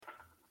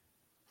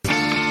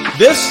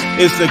This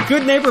is the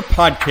Good Neighbor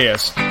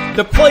Podcast,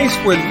 the place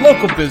where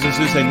local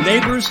businesses and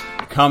neighbors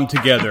come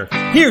together.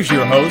 Here's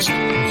your host,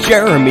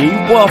 Jeremy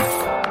Wolf.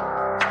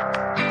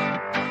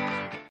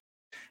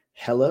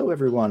 Hello,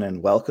 everyone,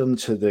 and welcome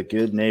to the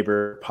Good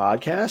Neighbor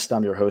Podcast.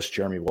 I'm your host,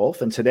 Jeremy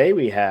Wolf, and today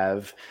we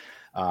have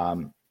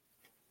the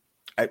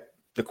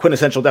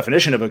quintessential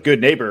definition of a good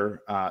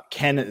neighbor,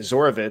 Ken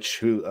Zorovich,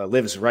 who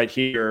lives right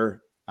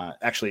here,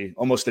 actually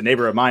almost a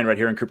neighbor of mine right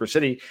here in Cooper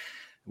City.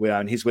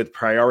 And he's with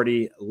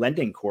Priority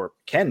Lending Corp.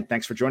 Ken,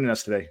 thanks for joining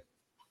us today.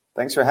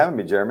 Thanks for having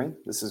me, Jeremy.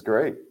 This is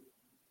great.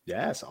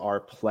 Yes, our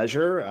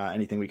pleasure.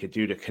 Anything we could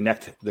do to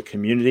connect the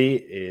community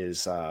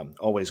is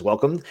always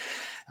welcomed.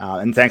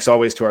 And thanks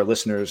always to our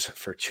listeners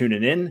for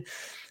tuning in.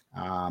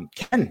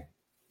 Ken,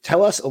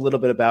 tell us a little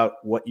bit about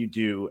what you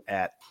do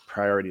at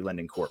Priority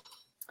Lending Corp.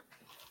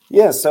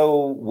 Yeah,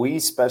 so we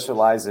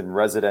specialize in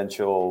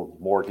residential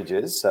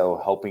mortgages, so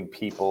helping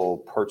people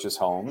purchase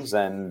homes.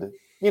 And,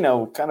 you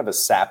know, kind of a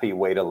sappy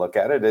way to look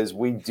at it is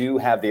we do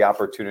have the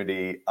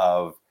opportunity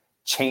of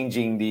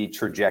changing the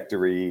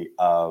trajectory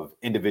of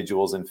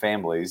individuals and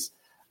families,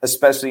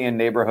 especially in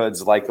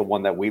neighborhoods like the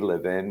one that we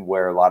live in,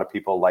 where a lot of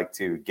people like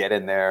to get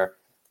in there,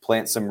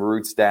 plant some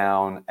roots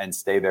down, and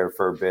stay there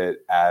for a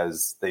bit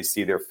as they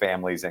see their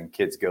families and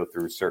kids go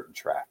through certain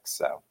tracks.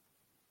 So.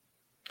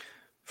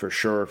 For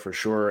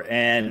sure.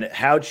 And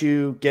how'd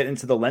you get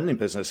into the lending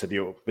business? Have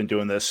you been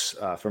doing this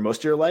for most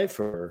of your life,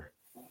 or?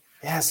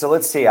 Yeah, so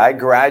let's see. I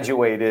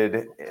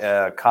graduated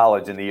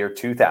college in the year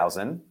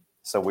 2000.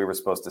 So we were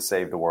supposed to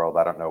save the world.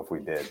 I don't know if we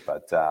did,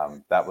 but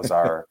that was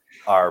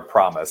our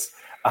promise.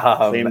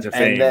 Claim to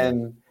fame. And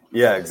then,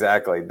 yeah,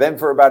 exactly. Then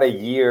for about a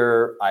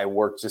year, I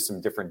worked just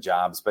some different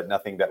jobs, but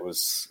nothing that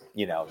was,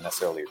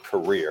 necessarily a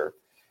career.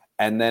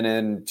 And then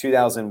in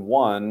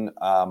 2001,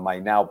 my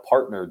now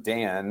partner,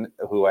 Dan,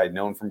 who I'd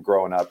known from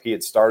growing up, he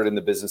had started in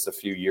the business a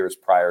few years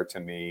prior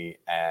to me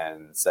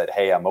and said,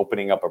 "Hey, I'm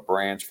opening up a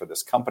branch for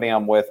this company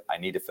I'm with. I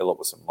need to fill it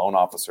with some loan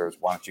officers.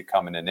 Why don't you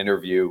come in and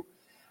interview?"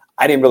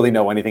 I didn't really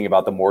know anything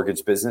about the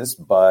mortgage business,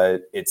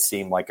 but it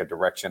seemed like a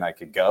direction I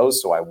could go.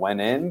 So I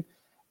went in.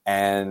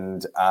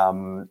 And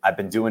I've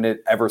been doing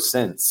it ever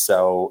since.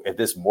 So if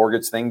this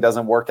mortgage thing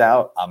doesn't work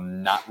out,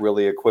 I'm not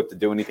really equipped to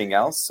do anything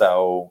else.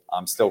 So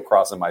I'm still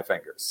crossing my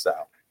fingers. So,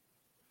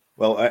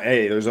 well,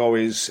 hey, there's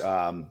always,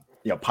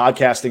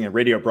 podcasting and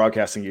radio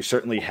broadcasting. You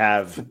certainly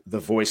have the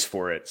voice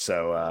for it.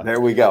 So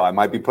there we go. I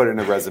might be putting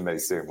a resume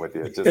soon with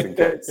you, just in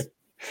case.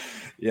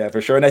 Yeah,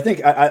 for sure. And I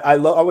think I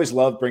always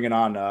love bringing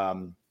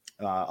on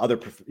other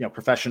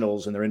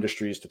professionals in their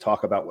industries to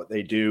talk about what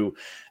they do,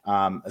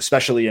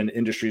 especially in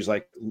industries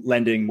like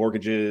lending,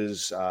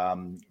 mortgages,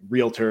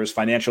 realtors,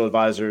 financial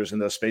advisors in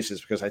those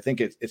spaces, because I think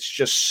it's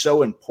just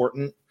so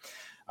important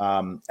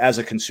as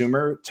a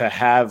consumer to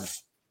have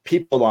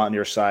people on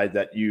your side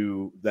that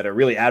are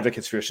really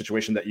advocates for your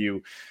situation, that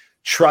you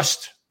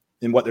trust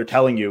in what they're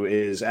telling you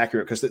is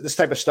accurate. Because this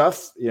type of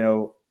stuff,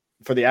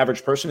 for the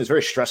average person is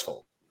very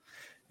stressful.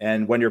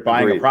 And when you're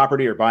buying a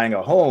property or buying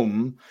a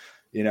home,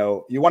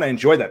 you want to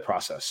enjoy that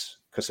process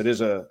because it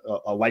is a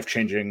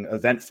life-changing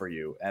event for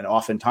you. And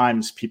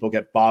oftentimes people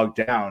get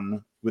bogged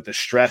down with the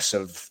stress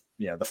of,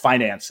 the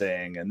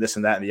financing and this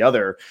and that and the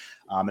other.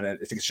 And I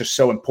think it's just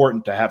so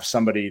important to have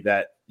somebody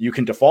that you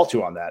can default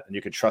to on that and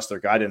you can trust their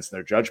guidance and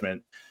their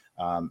judgment.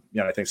 I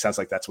think it sounds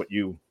like that's what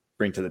you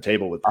bring to the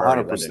table with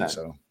Priority 100%. Lending.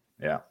 So,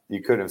 yeah.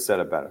 You couldn't have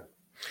said it better.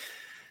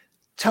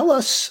 Tell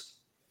us,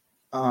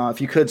 if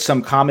you could,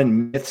 some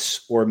common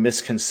myths or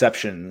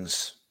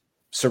misconceptions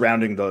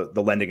surrounding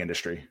the lending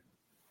industry.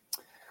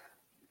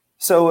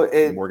 So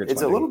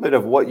it's a little bit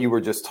of what you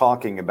were just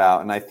talking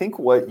about. And I think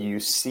what you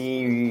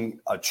see,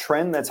 a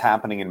trend that's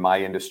happening in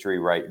my industry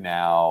right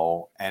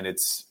now, and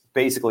it's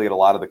basically at a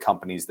lot of the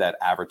companies that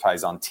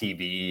advertise on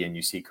TV and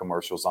you see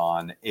commercials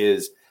on,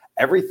 is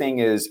everything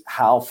is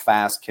how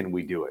fast can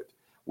we do it?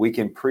 We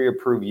can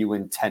pre-approve you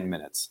in 10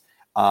 minutes.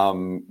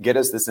 Get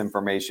us this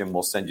information.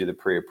 We'll send you the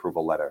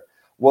pre-approval letter.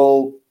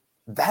 Well,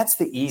 that's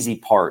the easy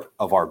part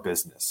of our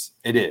business.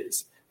 It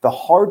is. The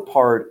hard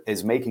part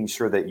is making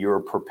sure that you're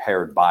a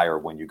prepared buyer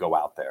when you go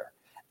out there.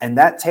 And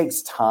that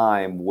takes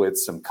time with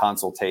some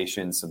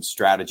consultation, some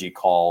strategy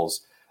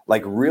calls,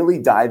 like really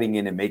diving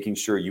in and making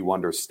sure you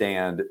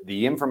understand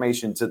the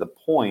information to the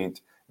point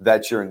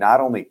that you're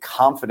not only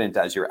confident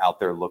as you're out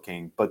there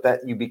looking, but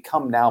that you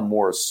become now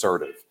more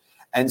assertive.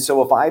 And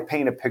so if I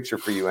paint a picture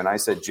for you and I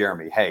said,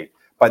 Jeremy, hey,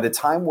 by the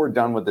time we're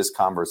done with this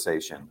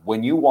conversation,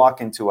 when you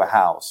walk into a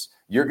house,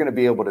 you're going to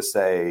be able to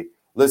say,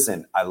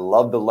 listen, I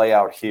love the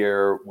layout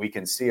here. We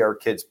can see our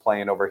kids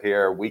playing over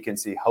here. We can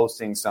see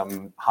hosting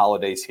some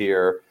holidays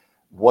here.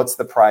 What's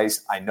the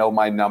price? I know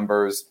my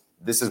numbers.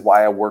 This is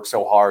why I work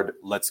so hard.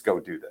 Let's go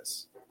do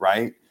this,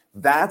 right?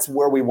 That's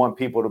where we want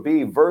people to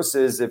be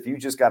versus if you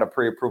just got a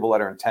pre-approval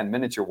letter in 10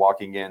 minutes, you're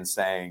walking in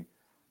saying,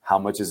 how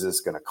much is this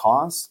going to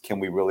cost?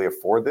 Can we really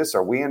afford this?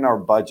 Are we in our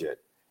budget?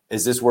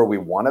 Is this where we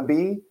want to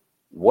be?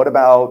 What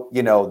about,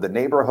 the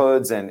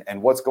neighborhoods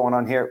and what's going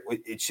on here?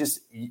 It's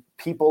just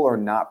people are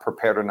not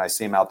prepared, and I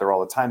see them out there all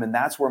the time. And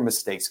that's where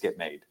mistakes get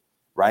made,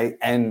 right?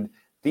 And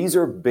these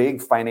are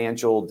big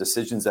financial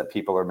decisions that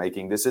people are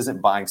making. This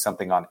isn't buying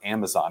something on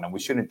Amazon, and we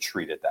shouldn't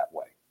treat it that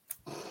way.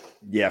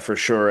 Yeah, for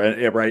sure.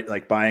 And right.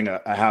 Like buying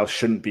a house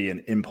shouldn't be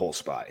an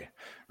impulse buy,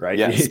 right?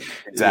 Yes,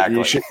 exactly.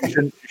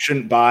 You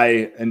shouldn't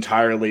buy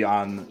entirely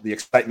on the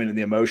excitement and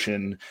the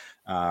emotion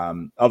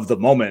of the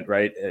moment,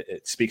 right?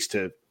 It speaks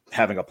to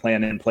having a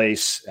plan in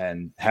place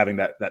and having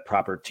that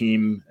proper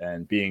team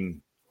and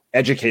being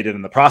educated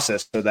in the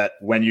process so that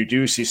when you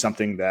do see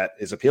something that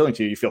is appealing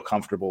to you, you feel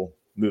comfortable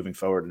moving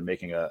forward and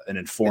making an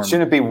informed. It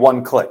shouldn't be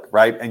one click,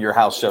 right? And your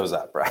house shows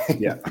up, right?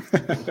 Yeah,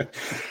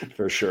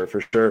 for sure.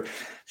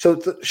 So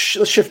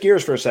let's shift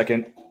gears for a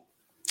second.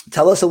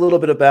 Tell us a little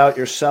bit about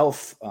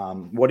yourself.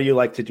 What do you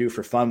like to do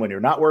for fun when you're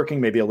not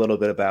working? Maybe a little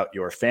bit about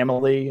your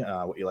family,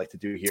 what you like to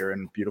do here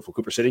in beautiful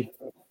Cooper City.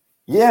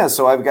 Yeah,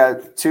 so I've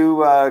got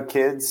two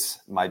kids.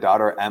 My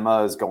daughter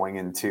Emma is going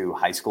into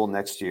high school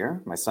next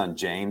year. My son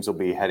James will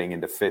be heading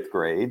into 5th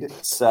grade.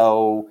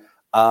 So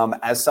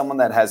as someone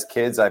that has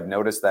kids, I've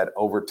noticed that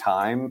over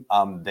time,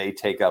 they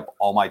take up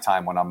all my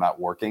time when I'm not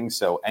working.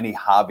 So any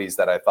hobbies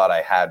that I thought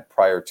I had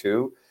prior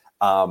to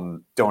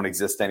don't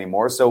exist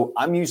anymore. So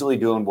I'm usually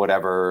doing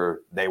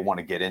whatever they want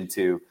to get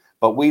into.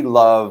 But we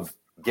love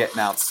getting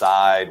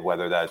outside,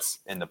 whether that's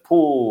in the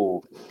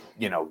pool,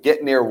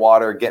 getting near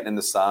water, getting in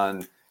the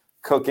sun,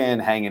 cooking,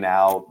 hanging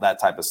out, that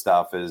type of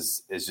stuff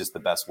is just the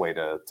best way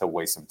to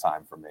waste some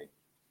time for me.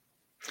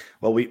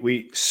 Well,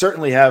 we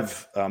certainly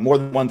have more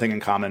than one thing in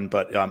common,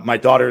 but my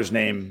daughter's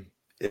name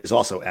is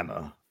also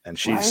Emma, and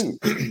she's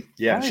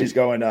right. She's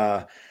going.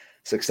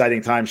 It's an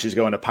exciting time. She's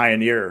going to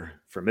Pioneer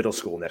for middle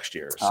school next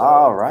year. So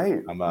all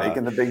right, I'm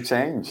making the big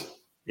change.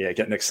 Yeah,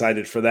 getting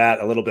excited for that.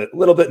 A little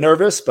bit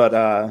nervous, but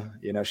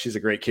she's a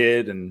great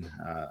kid, and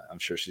I'm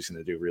sure she's going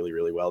to do really,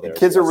 really well there.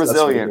 Kids are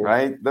resilient,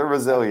 right? They're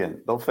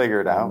resilient. They'll figure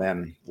it out.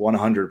 Man,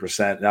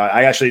 100%. Now,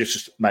 I actually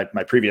just my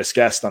previous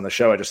guest on the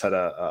show. I just had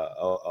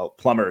a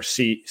plumber,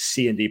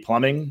 C&D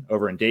Plumbing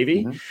over in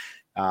Davie,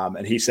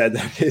 and he said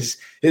that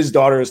his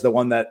daughter is the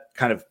one that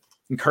kind of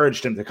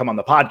encouraged him to come on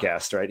the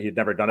podcast, right? He had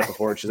never done it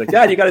before. And she's like,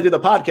 Dad, you got to do the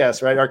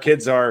podcast, right? Our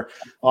kids are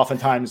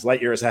oftentimes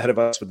light years ahead of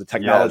us with the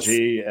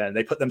technology, and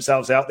they put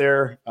themselves out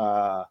there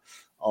a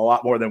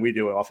lot more than we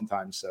do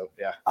oftentimes. So,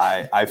 yeah.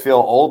 I feel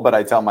old, but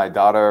I tell my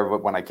daughter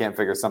when I can't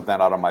figure something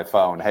out on my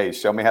phone, hey,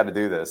 show me how to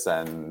do this.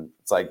 And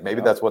it's like,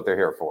 maybe that's what they're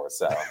here for.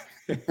 So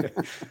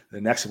the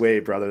next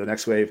wave, brother, the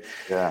next wave.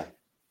 Yeah.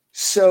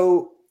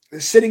 So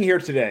sitting here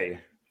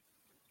today,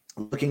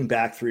 looking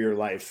back through your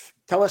life,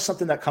 tell us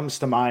something that comes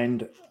to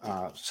mind,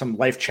 some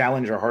life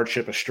challenge or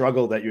hardship, a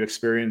struggle that you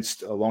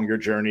experienced along your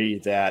journey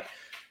that,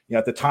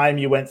 at the time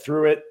you went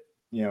through it,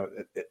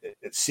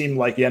 it seemed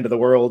like the end of the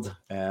world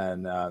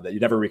and that you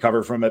never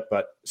recovered from it.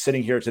 But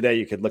sitting here today,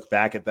 you could look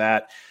back at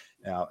that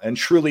and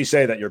truly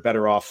say that you're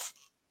better off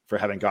for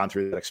having gone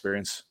through that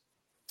experience.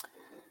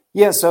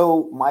 Yeah.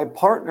 So my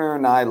partner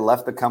and I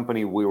left the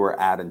company we were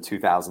at in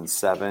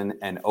 2007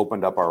 and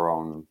opened up our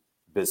own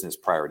business,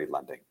 Priority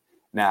Lending.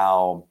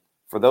 Now,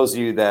 for those of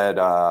you that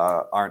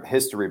aren't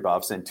history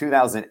buffs, in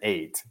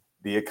 2008,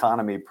 the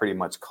economy pretty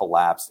much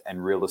collapsed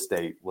and real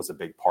estate was a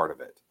big part of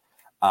it.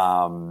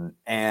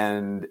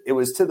 And it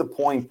was to the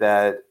point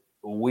that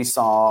we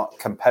saw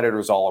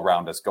competitors all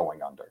around us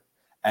going under.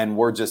 And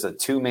we're just a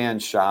two-man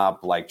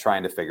shop, like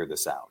trying to figure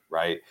this out,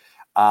 right?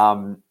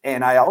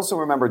 And I also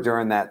remember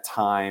during that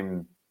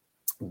time,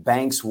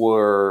 banks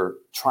were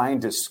trying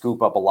to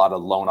scoop up a lot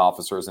of loan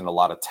officers and a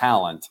lot of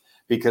talent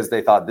because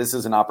they thought this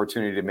is an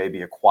opportunity to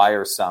maybe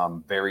acquire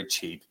some very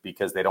cheap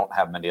because they don't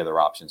have many other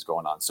options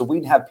going on. So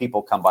we'd have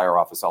people come by our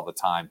office all the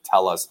time,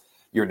 tell us,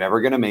 you're never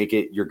going to make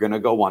it. You're going to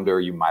go under.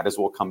 You might as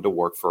well come to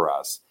work for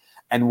us.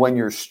 And when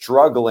you're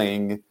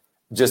struggling,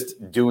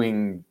 just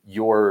doing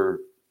your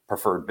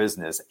preferred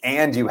business,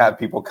 and you have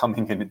people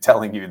coming in and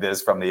telling you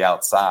this from the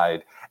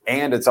outside,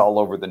 and it's all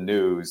over the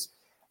news,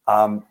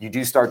 you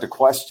do start to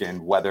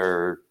question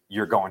whether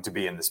you're going to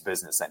be in this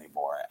business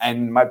anymore.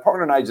 And my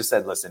partner and I just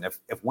said, listen,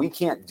 if we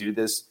can't do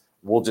this,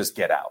 we'll just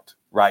get out,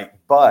 right?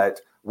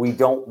 But we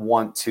don't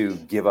want to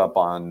give up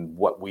on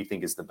what we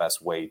think is the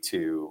best way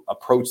to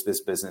approach this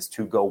business,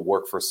 to go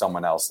work for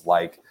someone else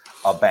like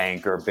a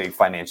bank or a big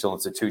financial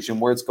institution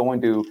where it's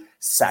going to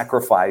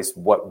sacrifice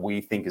what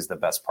we think is the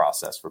best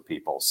process for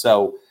people.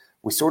 So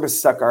we sort of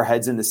stuck our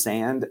heads in the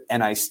sand.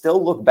 And I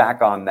still look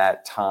back on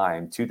that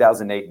time,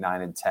 2008,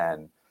 9, and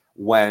 10,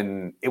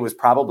 when it was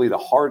probably the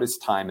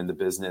hardest time in the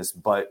business,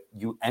 but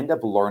you end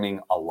up learning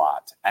a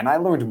lot. And I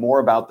learned more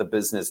about the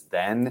business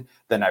then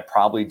than I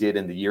probably did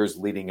in the years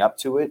leading up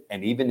to it.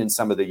 And even in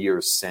some of the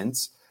years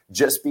since,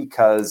 just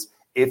because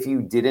if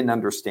you didn't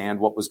understand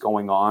what was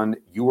going on,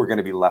 you were going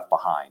to be left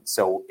behind.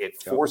 So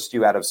it forced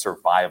you out of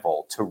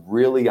survival to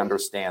really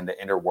understand the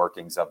inner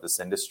workings of this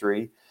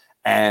industry.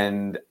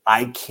 And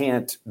I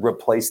can't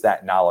replace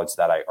that knowledge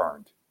that I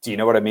earned. Do you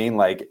know what I mean?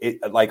 Like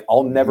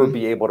I'll never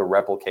be able to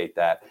replicate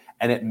that.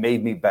 And it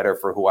made me better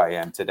for who I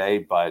am today,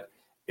 but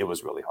it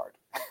was really hard.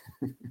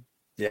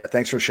 Yeah.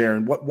 Thanks for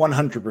sharing.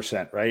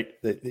 100%, right?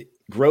 The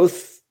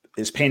growth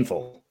is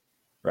painful,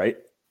 right?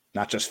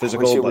 Not just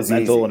physical, but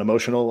mental and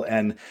emotional.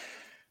 And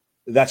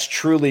that's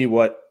truly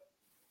what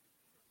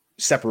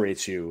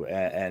separates you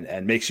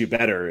and makes you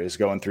better, is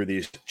going through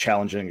these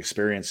challenging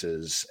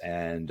experiences.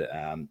 And,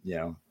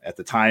 at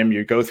the time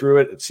you go through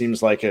it, it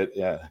seems like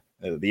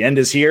the end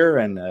is here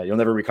and you'll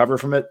never recover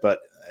from it. But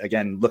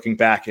again, looking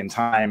back in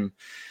time,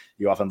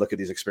 you often look at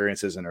these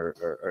experiences and it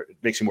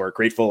makes you more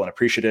grateful and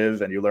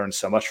appreciative, and you learn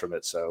so much from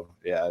it. So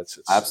yeah, it's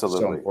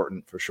absolutely so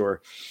important for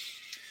sure.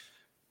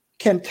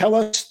 Ken, tell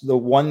us the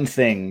one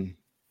thing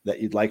that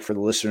you'd like for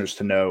the listeners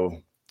to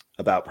know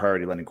about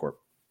Priority Lending Corp.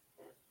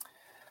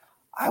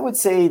 I would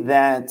say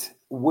that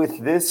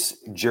with this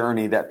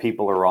journey that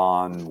people are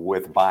on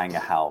with buying a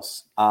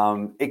house,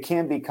 it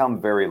can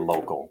become very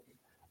local.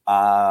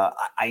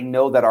 I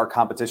know that our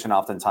competition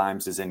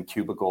oftentimes is in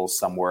cubicles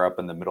somewhere up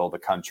in the middle of the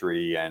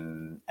country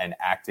and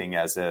acting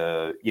as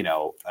an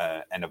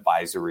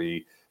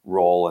advisory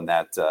role in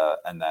that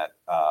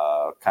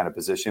kind of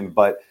position.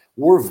 But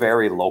we're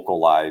very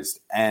localized.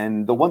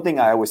 And the one thing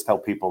I always tell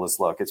people is,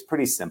 look, it's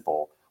pretty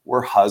simple.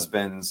 We're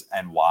husbands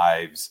and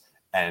wives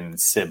and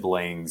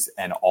siblings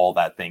and all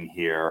that thing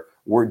here.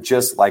 We're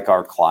just like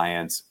our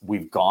clients.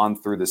 We've gone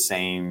through the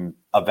same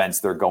events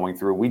they're going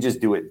through. We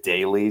just do it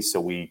daily so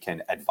we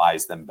can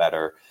advise them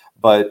better.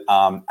 But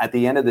at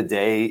the end of the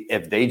day,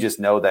 if they just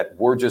know that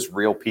we're just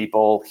real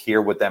people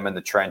here with them in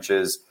the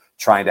trenches,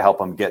 trying to help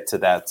them get to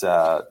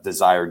that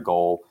desired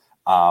goal,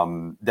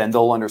 then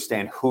they'll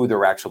understand who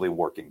they're actually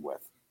working with.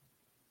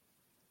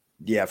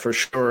 Yeah, for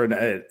sure.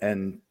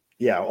 And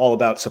yeah, all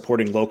about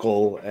supporting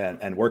local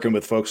and working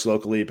with folks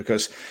locally,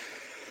 because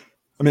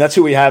I mean, that's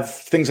who we have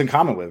things in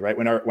common with, right?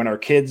 When our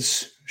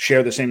kids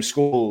share the same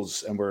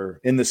schools and we're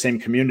in the same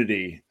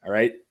community, all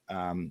right.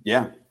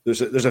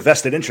 There's a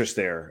vested interest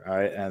there. All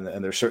right.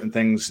 And there's certain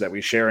things that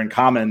we share in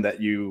common that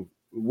you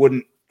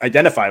wouldn't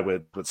identify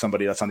with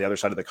somebody that's on the other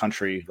side of the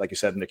country, like you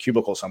said, in a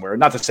cubicle somewhere.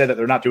 Not to say that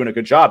they're not doing a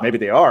good job. Maybe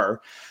they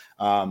are.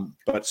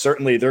 But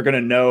certainly they're going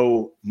to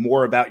know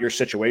more about your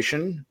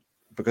situation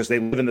because they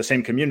live in the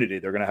same community.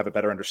 They're going to have a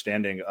better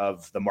understanding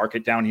of the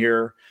market down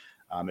here.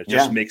 It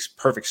just makes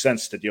perfect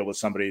sense to deal with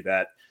somebody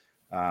that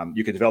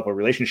you can develop a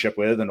relationship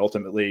with and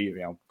ultimately,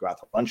 go out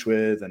to lunch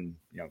with and,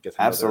 get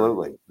to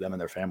know them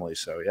and their families.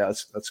 So yeah,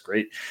 that's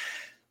great.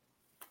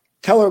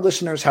 Tell our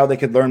listeners how they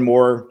could learn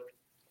more.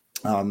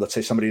 Let's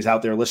say somebody's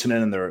out there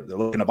listening and they're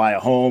looking to buy a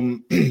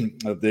home.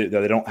 They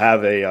don't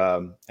have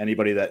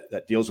anybody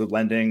that deals with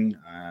lending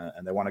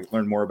and they want to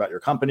learn more about your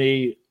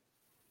company.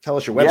 Tell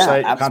us your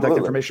website, your contact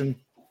information.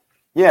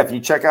 Yeah, if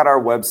you check out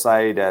our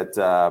website at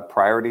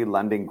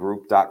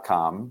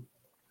PriorityLendingGroup.com,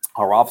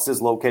 our office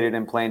is located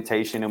in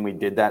Plantation, and we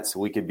did that so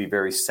we could be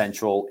very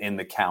central in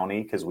the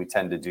county because we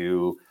tend to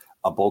do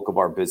a bulk of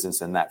our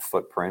business in that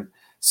footprint.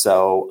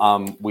 So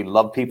we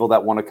love people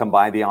that want to come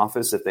by the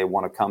office if they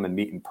want to come and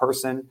meet in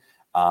person,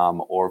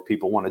 or if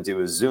people want to do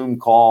a Zoom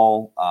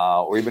call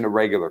or even a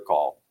regular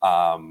call.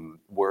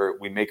 Where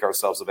we make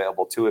ourselves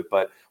available to it,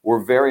 but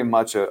we're very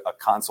much a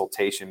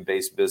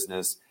consultation-based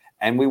business,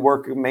 and we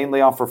work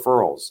mainly off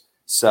referrals.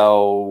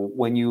 So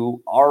when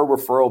you are a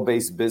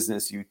referral-based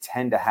business, you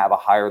tend to have a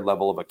higher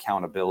level of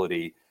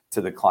accountability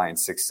to the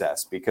client's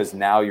success because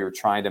now you're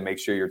trying to make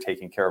sure you're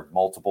taking care of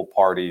multiple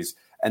parties,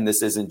 and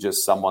this isn't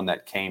just someone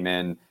that came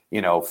in,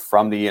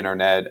 from the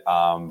internet,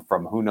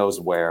 from who knows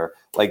where.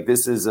 Like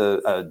this is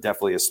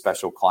definitely a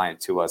special client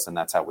to us, and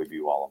that's how we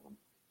view all of them.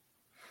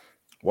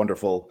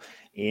 Wonderful.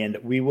 And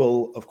we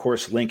will, of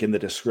course, link in the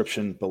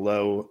description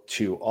below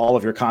to all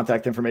of your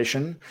contact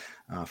information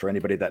for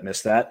anybody that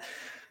missed that.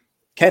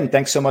 Ken,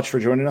 thanks so much for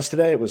joining us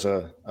today. It was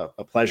a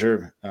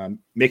pleasure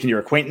making your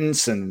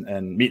acquaintance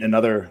and meeting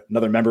another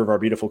member of our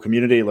beautiful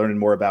community, learning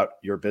more about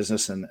your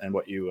business and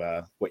what you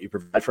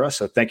provide for us.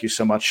 So thank you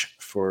so much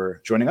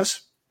for joining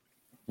us.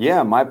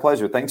 Yeah, my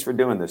pleasure. Thanks for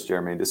doing this,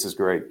 Jeremy. This is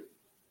great.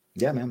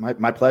 Yeah, man,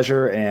 my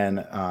pleasure. And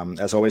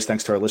as always,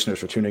 thanks to our listeners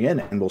for tuning in,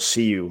 and we'll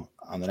see you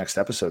on the next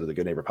episode of the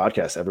Good Neighbor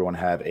Podcast. Everyone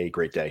have a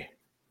great day.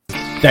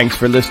 Thanks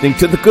for listening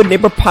to the Good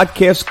Neighbor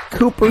Podcast,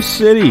 Cooper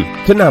City.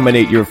 To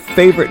nominate your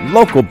favorite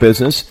local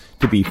business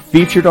to be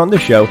featured on the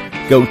show,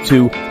 go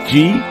to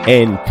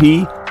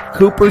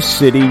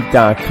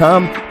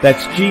gnpcoopercity.com.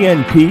 That's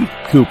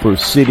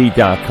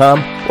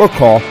gnpcoopercity.com or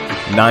call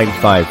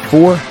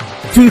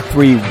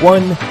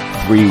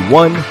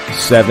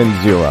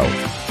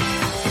 954-231-3170.